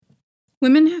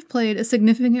Women have played a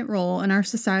significant role in our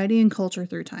society and culture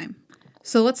through time.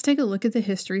 So let's take a look at the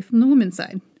history from the women's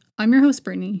side. I'm your host,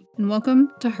 Brittany, and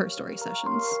welcome to Her Story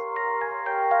Sessions.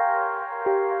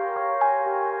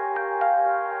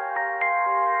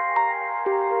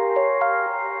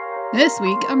 This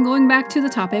week, I'm going back to the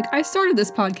topic I started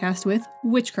this podcast with,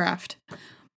 witchcraft.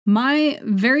 My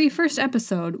very first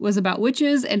episode was about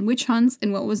witches and witch hunts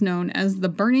in what was known as the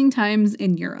Burning Times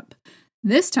in Europe.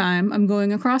 This time, I'm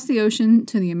going across the ocean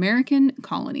to the American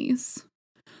colonies.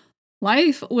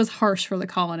 Life was harsh for the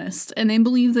colonists, and they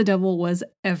believed the devil was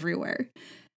everywhere.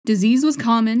 Disease was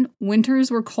common,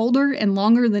 winters were colder and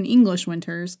longer than English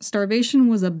winters, starvation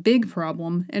was a big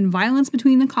problem, and violence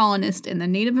between the colonists and the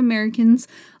Native Americans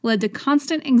led to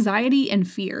constant anxiety and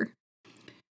fear.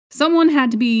 Someone had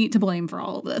to be to blame for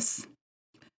all of this.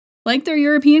 Like their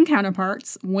European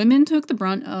counterparts, women took the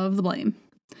brunt of the blame.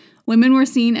 Women were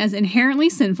seen as inherently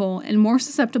sinful and more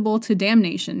susceptible to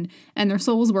damnation, and their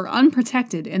souls were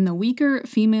unprotected in the weaker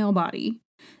female body.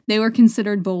 They were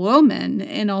considered below men,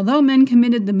 and although men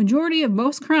committed the majority of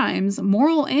most crimes,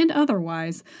 moral and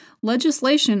otherwise,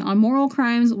 legislation on moral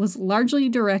crimes was largely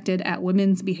directed at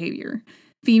women's behavior.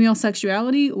 Female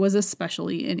sexuality was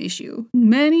especially an issue.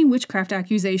 Many witchcraft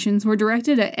accusations were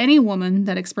directed at any woman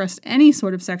that expressed any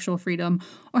sort of sexual freedom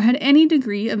or had any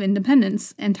degree of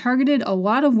independence, and targeted a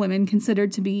lot of women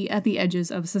considered to be at the edges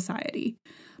of society.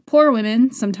 Poor women,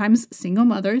 sometimes single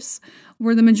mothers,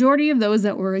 were the majority of those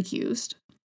that were accused.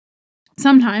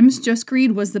 Sometimes just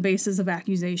greed was the basis of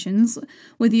accusations,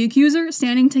 with the accuser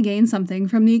standing to gain something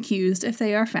from the accused if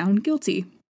they are found guilty.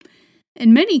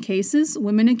 In many cases,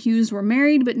 women accused were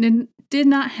married but did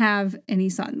not have any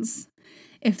sons.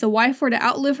 If the wife were to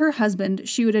outlive her husband,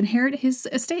 she would inherit his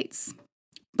estates.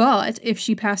 But if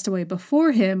she passed away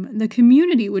before him, the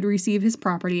community would receive his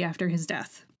property after his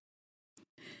death.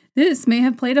 This may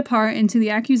have played a part into the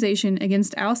accusation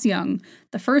against Alice Young,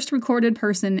 the first recorded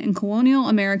person in colonial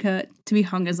America to be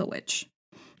hung as a witch.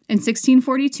 In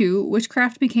 1642,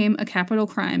 witchcraft became a capital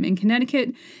crime in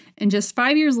Connecticut, and just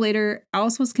 5 years later,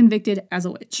 Alice was convicted as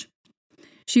a witch.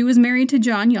 She was married to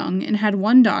John Young and had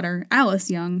one daughter, Alice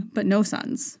Young, but no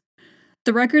sons.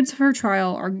 The records of her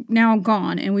trial are now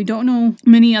gone, and we don't know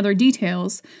many other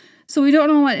details, so we don't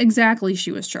know what exactly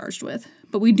she was charged with.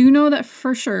 But we do know that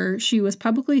for sure she was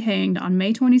publicly hanged on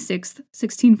May 26,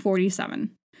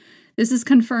 1647. This is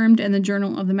confirmed in the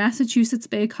Journal of the Massachusetts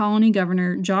Bay Colony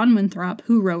Governor John Winthrop,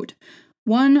 who wrote,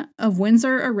 "One of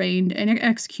Windsor arraigned and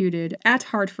executed at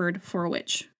Hartford for a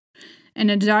witch,"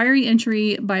 and a diary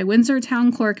entry by Windsor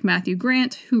Town Clerk Matthew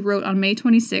Grant, who wrote on May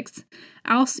 26th,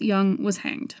 "Alice Young was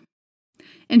hanged."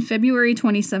 In February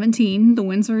 2017, the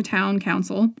Windsor Town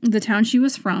Council, the town she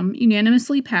was from,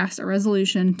 unanimously passed a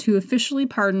resolution to officially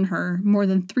pardon her more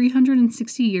than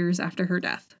 360 years after her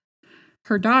death.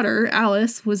 Her daughter,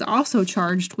 Alice, was also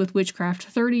charged with witchcraft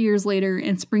 30 years later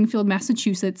in Springfield,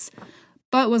 Massachusetts,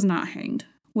 but was not hanged.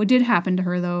 What did happen to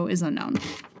her, though, is unknown.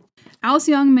 Alice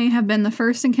Young may have been the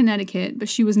first in Connecticut, but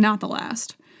she was not the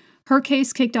last. Her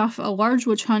case kicked off a large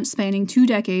witch hunt spanning 2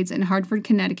 decades in Hartford,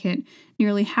 Connecticut,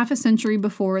 nearly half a century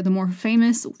before the more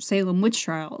famous Salem witch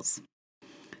trials.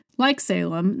 Like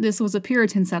Salem, this was a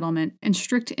Puritan settlement and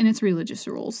strict in its religious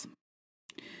rules.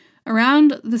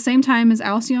 Around the same time as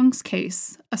Alice Young's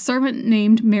case, a servant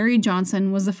named Mary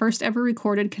Johnson was the first ever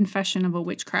recorded confession of a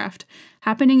witchcraft,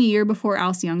 happening a year before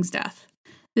Alice Young's death.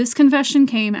 This confession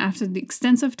came after the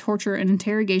extensive torture and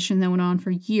interrogation that went on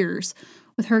for years,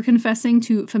 with her confessing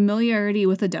to familiarity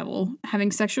with the devil,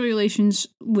 having sexual relations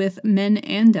with men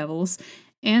and devils,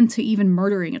 and to even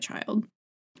murdering a child.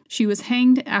 She was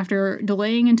hanged after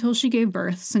delaying until she gave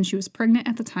birth, since she was pregnant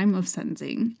at the time of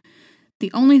sentencing.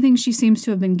 The only thing she seems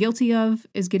to have been guilty of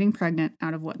is getting pregnant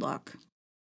out of wedlock.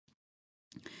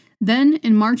 Then,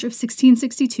 in March of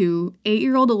 1662,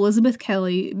 8-year-old Elizabeth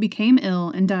Kelly became ill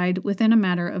and died within a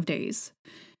matter of days.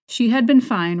 She had been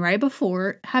fine right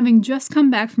before, having just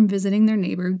come back from visiting their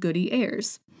neighbor, Goody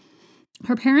Ayers.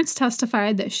 Her parents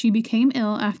testified that she became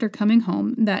ill after coming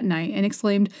home that night and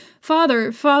exclaimed,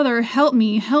 "Father, Father, help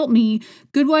me, help me!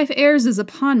 Goodwife Ayers is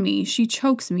upon me. She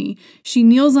chokes me. She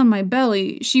kneels on my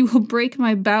belly. She will break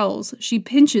my bowels. She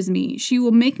pinches me. She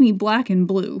will make me black and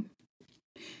blue."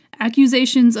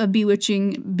 Accusations of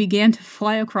bewitching began to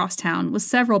fly across town, with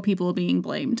several people being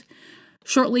blamed.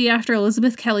 Shortly after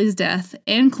Elizabeth Kelly's death,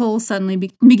 Anne Cole suddenly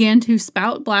began to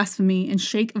spout blasphemy and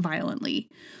shake violently.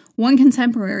 One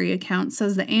contemporary account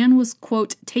says that Anne was,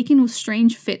 quote, taken with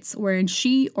strange fits, wherein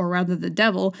she, or rather the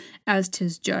devil, as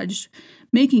 'tis judged,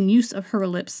 making use of her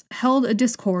lips, held a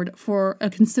discord for a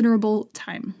considerable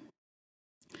time.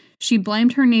 She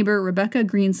blamed her neighbor Rebecca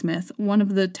Greensmith, one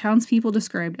of the townspeople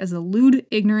described as a lewd,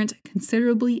 ignorant,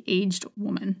 considerably aged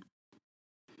woman.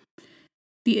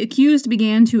 The accused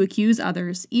began to accuse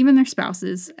others, even their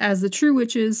spouses, as the true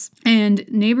witches, and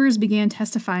neighbors began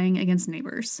testifying against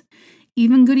neighbors.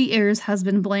 Even Goody Ayres'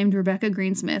 husband blamed Rebecca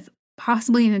Greensmith,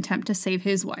 possibly in an attempt to save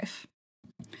his wife.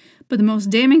 But the most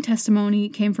damning testimony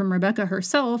came from Rebecca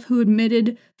herself, who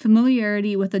admitted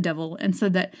familiarity with the devil and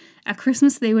said that at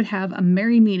Christmas they would have a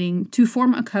merry meeting to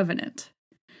form a covenant.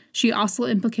 She also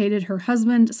implicated her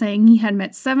husband, saying he had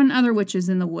met 7 other witches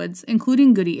in the woods,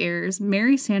 including Goody Ayres,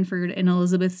 Mary Sanford, and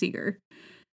Elizabeth Seeger.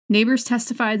 Neighbors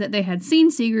testified that they had seen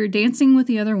Seeger dancing with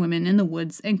the other women in the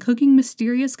woods and cooking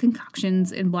mysterious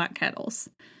concoctions in black kettles.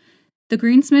 The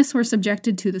Greensmiths were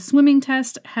subjected to the swimming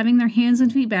test, having their hands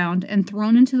and feet bound and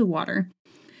thrown into the water,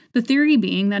 the theory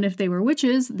being that if they were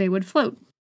witches, they would float.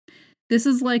 This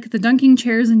is like the dunking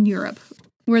chairs in Europe,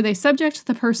 where they subject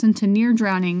the person to near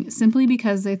drowning simply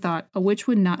because they thought a witch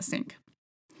would not sink.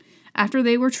 After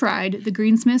they were tried, the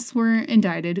Greensmiths were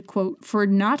indicted, quote, "For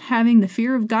not having the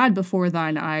fear of God before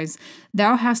thine eyes,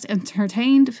 thou hast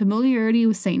entertained familiarity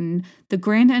with Satan, the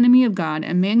grand enemy of God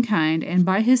and mankind, and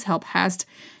by his help hast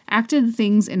acted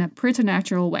things in a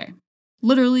preternatural way."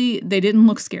 Literally, they didn't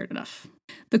look scared enough.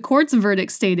 The court's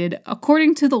verdict stated,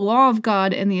 "According to the law of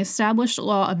God and the established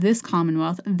law of this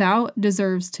commonwealth, thou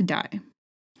deserves to die."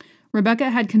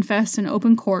 Rebecca had confessed in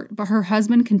open court, but her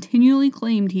husband continually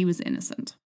claimed he was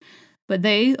innocent. But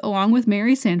they, along with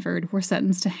Mary Sanford, were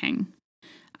sentenced to hang.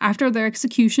 After their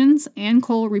executions, Anne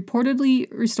Cole reportedly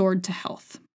restored to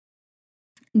health.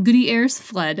 Goody Ayres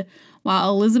fled, while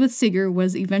Elizabeth Seeger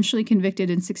was eventually convicted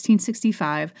in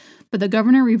 1665, but the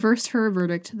governor reversed her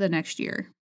verdict the next year.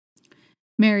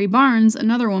 Mary Barnes,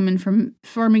 another woman from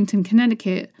Farmington,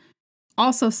 Connecticut,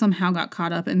 also somehow got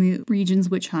caught up in the region's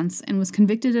witch hunts and was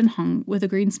convicted and hung with the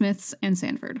Greensmiths and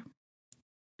Sanford.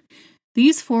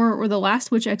 These 4 were the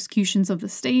last witch executions of the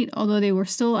state, although they were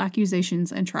still accusations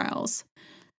and trials.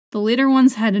 The later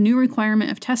ones had a new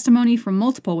requirement of testimony from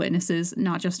multiple witnesses,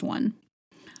 not just one.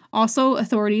 Also,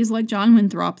 authorities like John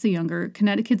Winthrop the Younger,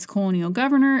 Connecticut's colonial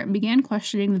governor, began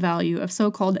questioning the value of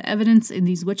so-called evidence in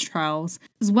these witch trials,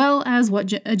 as well as what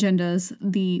agendas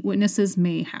the witnesses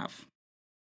may have.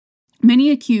 Many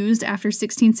accused after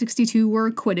 1662 were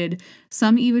acquitted,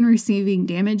 some even receiving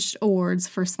damaged awards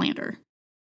for slander.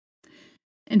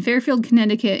 In Fairfield,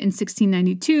 Connecticut in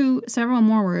 1692, several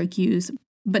more were accused,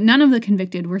 but none of the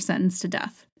convicted were sentenced to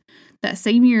death. That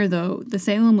same year, though, the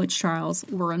Salem witch trials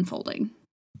were unfolding.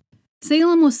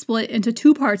 Salem was split into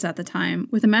 2 parts at the time,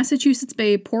 with the Massachusetts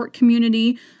Bay port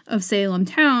community of Salem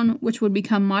Town, which would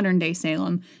become modern-day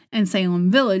Salem, and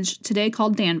Salem Village, today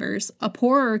called Danvers, a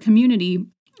poorer community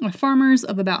of farmers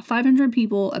of about 500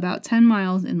 people about 10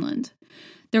 miles inland.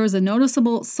 There was a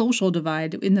noticeable social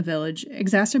divide in the village,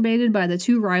 exacerbated by the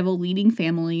 2 rival leading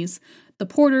families, the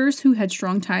Porters, who had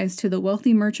strong ties to the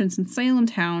wealthy merchants in Salem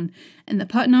Town, and the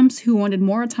Putnams, who wanted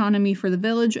more autonomy for the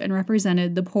village and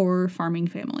represented the poorer farming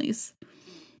families.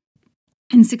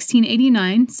 In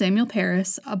 1689, Samuel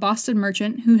Parris, a Boston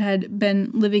merchant who had been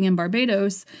living in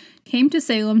Barbados, came to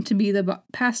Salem to be the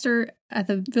pastor at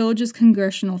the village's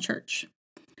congregational church.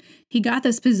 He got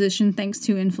this position thanks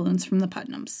to influence from the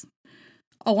Putnams.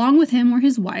 Along with him were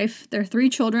his wife, their 3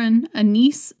 children, a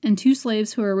niece, and 2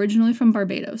 slaves who were originally from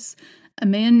Barbados, a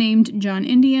man named John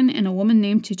Indian and a woman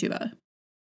named Tituba.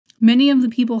 Many of the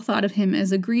people thought of him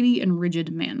as a greedy and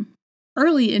rigid man.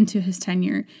 Early into his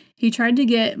tenure, he tried to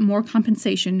get more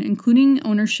compensation, including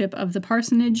ownership of the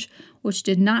parsonage, which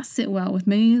did not sit well with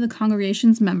many of the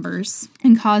congregation's members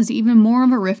and caused even more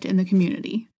of a rift in the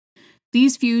community.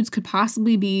 These feuds could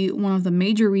possibly be one of the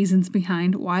major reasons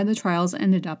behind why the trials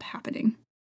ended up happening.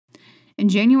 In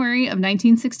January of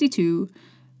 1962,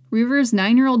 Rivers'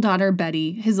 9-year-old daughter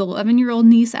Betty, his 11-year-old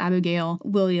niece Abigail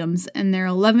Williams, and their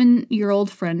 11-year-old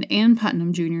friend Ann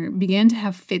Putnam Jr. began to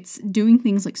have fits, doing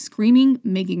things like screaming,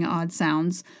 making odd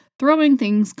sounds, throwing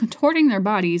things, contorting their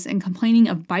bodies, and complaining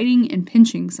of biting and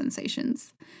pinching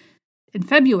sensations. In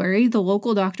February, the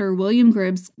local doctor William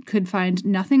Gribbs could find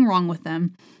nothing wrong with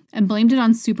them and blamed it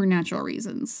on supernatural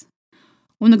reasons.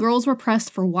 When the girls were pressed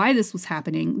for why this was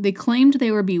happening, they claimed they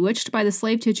were bewitched by the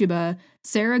slave Tituba,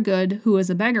 Sarah Good, who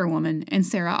was a beggar woman, and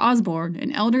Sarah Osborne,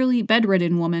 an elderly,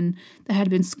 bedridden woman that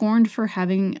had been scorned for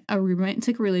having a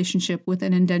romantic relationship with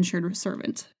an indentured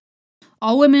servant.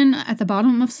 All women at the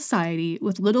bottom of society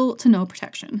with little to no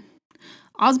protection.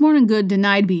 Osborne and Good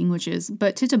denied being witches,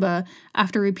 but Tituba,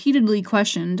 after repeatedly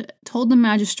questioned, told the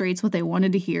magistrates what they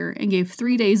wanted to hear and gave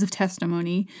 3 days of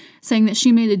testimony, saying that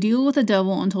she made a deal with the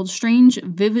devil and told strange,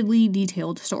 vividly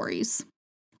detailed stories.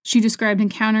 She described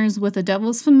encounters with the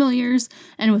devil's familiars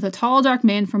and with a tall, dark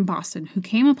man from Boston who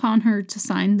came upon her to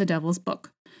sign the devil's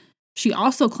book. She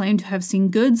also claimed to have seen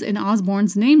Good's and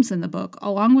Osborne's names in the book,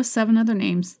 along with 7 other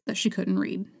names that she couldn't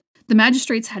read. The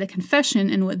magistrates had a confession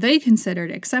in what they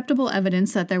considered acceptable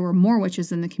evidence that there were more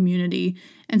witches in the community,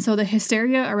 and so the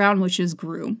hysteria around witches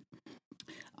grew.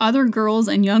 Other girls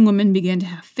and young women began to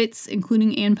have fits,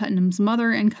 including Ann Putnam's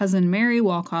mother and cousin Mary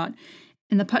Walcott,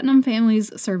 and the Putnam family's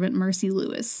servant Mercy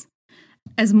Lewis.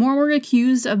 As more were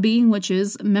accused of being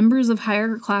witches, members of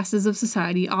higher classes of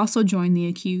society also joined the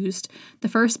accused, the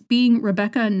first being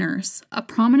Rebecca Nurse, a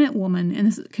prominent woman in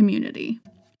the community.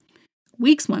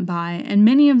 Weeks went by, and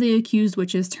many of the accused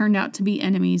witches turned out to be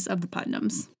enemies of the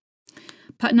Putnams.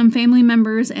 Putnam family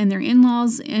members and their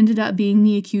in-laws ended up being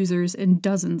the accusers in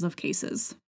dozens of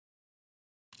cases.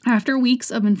 After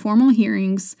weeks of informal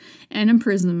hearings and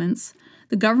imprisonments,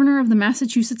 the governor of the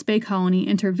Massachusetts Bay Colony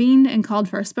intervened and called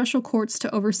for special courts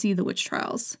to oversee the witch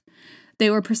trials. They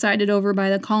were presided over by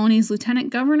the colony's lieutenant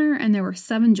governor, and there were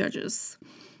 7 judges.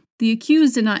 The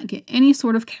accused did not get any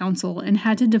sort of counsel and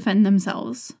had to defend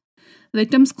themselves.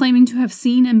 Victims claiming to have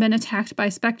seen and been attacked by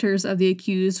specters of the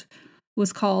accused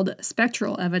was called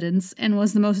spectral evidence and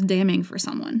was the most damning for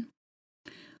someone.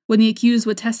 When the accused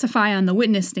would testify on the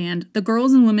witness stand, the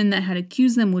girls and women that had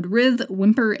accused them would writhe,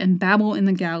 whimper, and babble in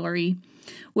the gallery,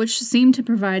 which seemed to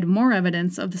provide more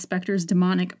evidence of the specter's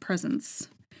demonic presence.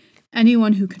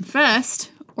 Anyone who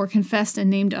confessed, or confessed and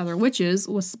named other witches,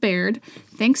 was spared,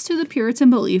 thanks to the Puritan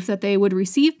belief that they would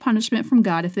receive punishment from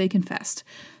God if they confessed,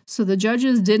 so the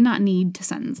judges did not need to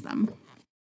sentence them.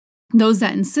 Those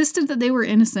that insisted that they were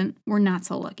innocent were not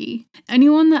so lucky.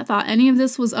 Anyone that thought any of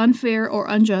this was unfair or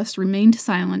unjust remained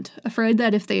silent, afraid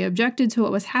that if they objected to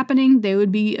what was happening, they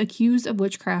would be accused of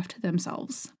witchcraft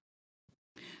themselves.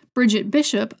 Bridget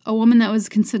Bishop, a woman that was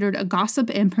considered a gossip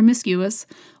and promiscuous,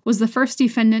 was the first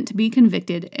defendant to be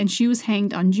convicted, and she was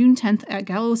hanged on June 10th at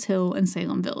Gallows Hill in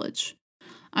Salem Village.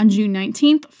 On June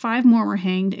 19th, 5 more were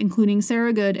hanged, including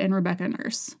Sarah Good and Rebecca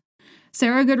Nurse.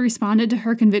 Sarah Good responded to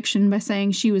her conviction by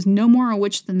saying she was no more a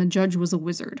witch than the judge was a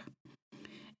wizard.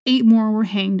 8 more were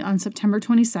hanged on September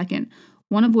 22nd,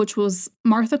 one of which was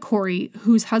Martha Corey,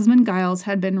 whose husband Giles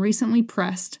had been recently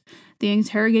pressed, the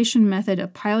interrogation method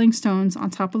of piling stones on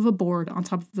top of a board on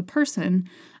top of the person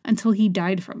until he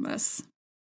died from this.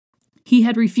 He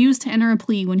had refused to enter a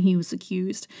plea when he was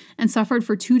accused, and suffered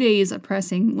for 2 days of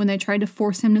pressing when they tried to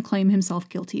force him to claim himself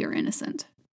guilty or innocent.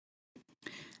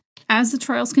 As the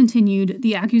trials continued,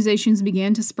 the accusations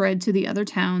began to spread to the other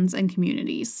towns and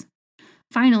communities.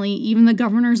 Finally, even the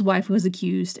governor's wife was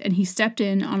accused, and he stepped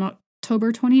in on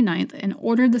October 29th and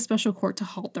ordered the special court to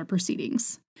halt their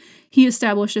proceedings. He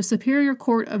established a superior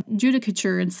court of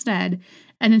judicature instead,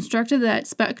 and instructed that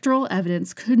spectral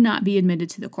evidence could not be admitted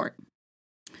to the court.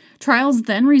 Trials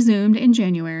then resumed in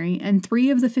January, and 3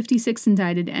 of the 56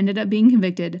 indicted ended up being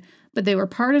convicted, but they were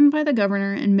pardoned by the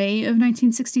governor in May of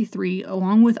 1963,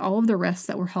 along with all of the rest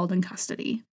that were held in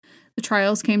custody. The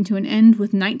trials came to an end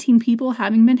with 19 people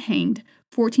having been hanged,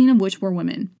 14 of which were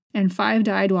women, and 5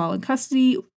 died while in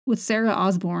custody, with Sarah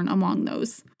Osborne among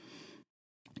those.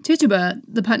 Tituba,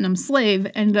 the Putnam slave,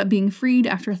 ended up being freed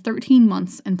after 13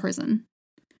 months in prison.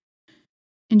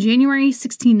 In January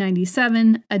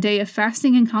 1697, a day of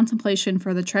fasting and contemplation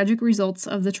for the tragic results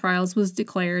of the trials was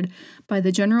declared by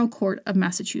the General Court of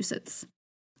Massachusetts.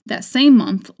 That same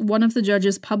month, one of the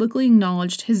judges publicly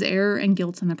acknowledged his error and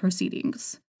guilt in the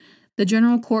proceedings. The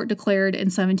General Court declared in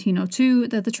 1702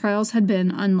 that the trials had been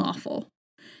unlawful.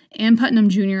 Ann Putnam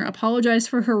Jr. apologized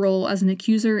for her role as an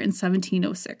accuser in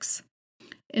 1706.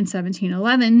 In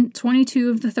 1711, 22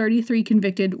 of the 33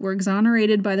 convicted were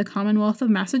exonerated by the Commonwealth of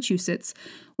Massachusetts,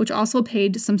 which also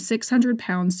paid some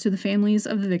 £600 to the families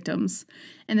of the victims,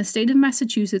 and the state of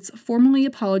Massachusetts formally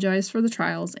apologized for the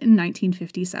trials in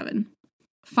 1957.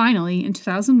 Finally, in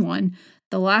 2001,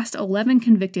 the last 11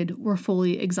 convicted were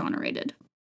fully exonerated.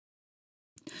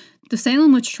 The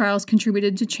Salem witch trials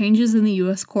contributed to changes in the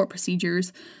U.S. court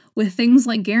procedures, with things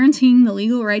like guaranteeing the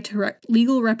legal right to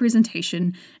legal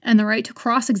representation and the right to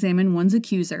cross-examine one's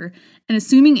accuser, and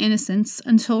assuming innocence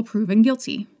until proven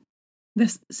guilty.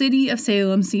 The city of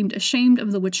Salem seemed ashamed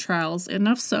of the witch trials,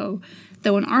 enough so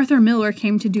that when Arthur Miller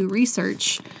came to do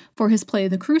research for his play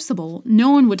The Crucible,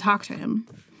 no one would talk to him.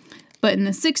 But in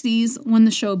the 60s, when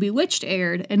the show Bewitched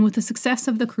aired, and with the success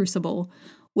of The Crucible,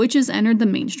 witches entered the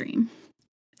mainstream.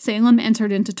 Salem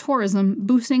entered into tourism,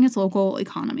 boosting its local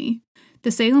economy. The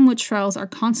Salem witch trials are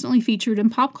constantly featured in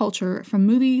pop culture, from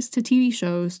movies to TV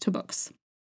shows to books.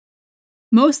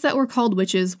 Most that were called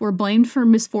witches were blamed for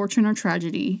misfortune or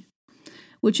tragedy,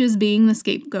 witches being the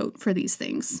scapegoat for these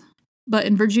things. But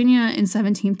in Virginia in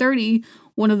 1730,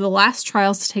 one of the last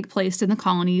trials to take place in the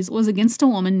colonies was against a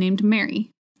woman named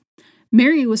Mary.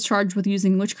 Mary was charged with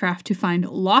using witchcraft to find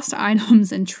lost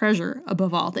items and treasure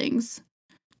above all things.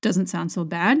 Doesn't sound so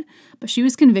bad, but she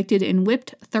was convicted and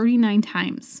whipped 39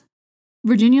 times.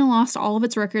 Virginia lost all of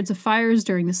its records of fires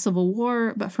during the Civil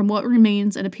War, but from what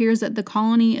remains, it appears that the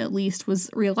colony, at least, was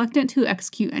reluctant to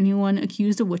execute anyone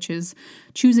accused of witches,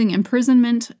 choosing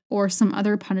imprisonment or some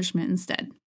other punishment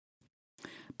instead.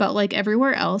 But like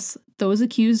everywhere else, those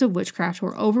accused of witchcraft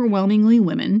were overwhelmingly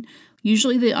women,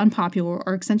 usually the unpopular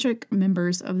or eccentric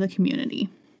members of the community.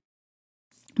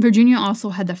 Virginia also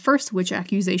had the first witch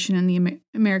accusation in the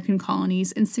American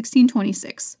colonies in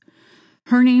 1626.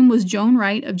 Her name was Joan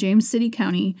Wright of James City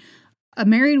County, a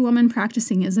married woman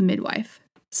practicing as a midwife.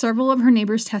 Several of her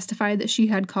neighbors testified that she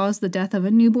had caused the death of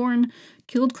a newborn,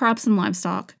 killed crops and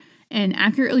livestock, and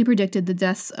accurately predicted the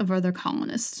deaths of other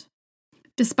colonists.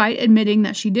 Despite admitting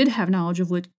that she did have knowledge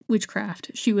of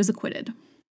witchcraft, she was acquitted.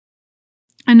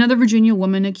 Another Virginia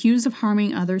woman accused of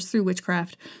harming others through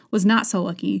witchcraft was not so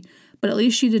lucky, but at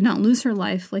least she did not lose her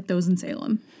life like those in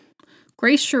Salem.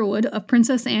 Grace Sherwood of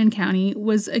Princess Anne County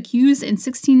was accused in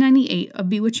 1698 of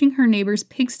bewitching her neighbors'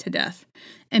 pigs to death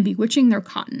and bewitching their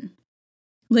cotton.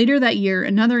 Later that year,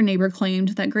 another neighbor claimed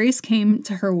that Grace came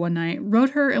to her one night,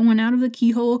 rode her, and went out of the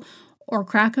keyhole or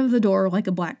crack of the door like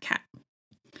a black cat.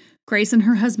 Grace and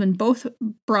her husband both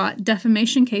brought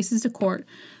defamation cases to court,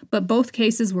 but both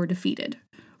cases were defeated.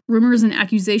 Rumors and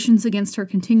accusations against her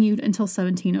continued until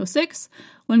 1706,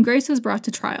 when Grace was brought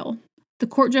to trial. The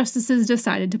court justices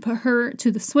decided to put her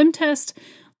to the swim test,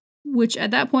 which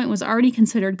at that point was already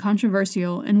considered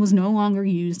controversial and was no longer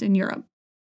used in Europe.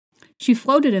 She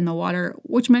floated in the water,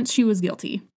 which meant she was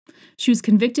guilty. She was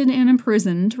convicted and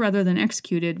imprisoned rather than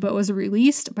executed, but was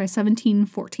released by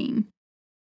 1714.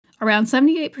 Around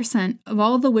 78% of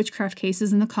all of the witchcraft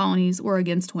cases in the colonies were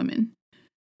against women.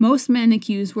 Most men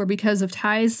accused were because of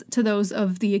ties to those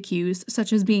of the accused,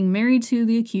 such as being married to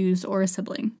the accused or a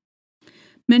sibling.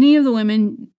 Many of the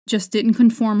women just didn't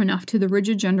conform enough to the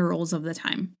rigid gender roles of the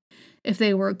time. If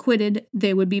they were acquitted,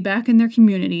 they would be back in their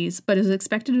communities, but it was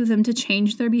expected of them to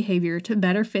change their behavior to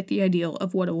better fit the ideal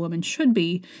of what a woman should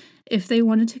be if they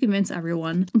wanted to convince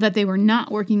everyone that they were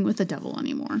not working with the devil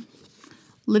anymore.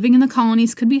 Living in the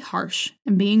colonies could be harsh,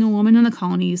 and being a woman in the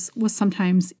colonies was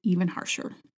sometimes even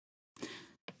harsher.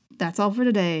 That's all for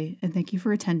today, and thank you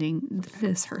for attending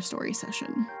this Her Story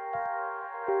session.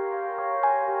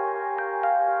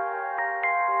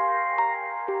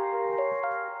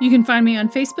 You can find me on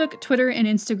Facebook, Twitter, and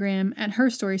Instagram at Her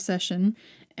Story Session,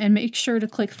 and make sure to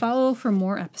click follow for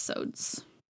more episodes.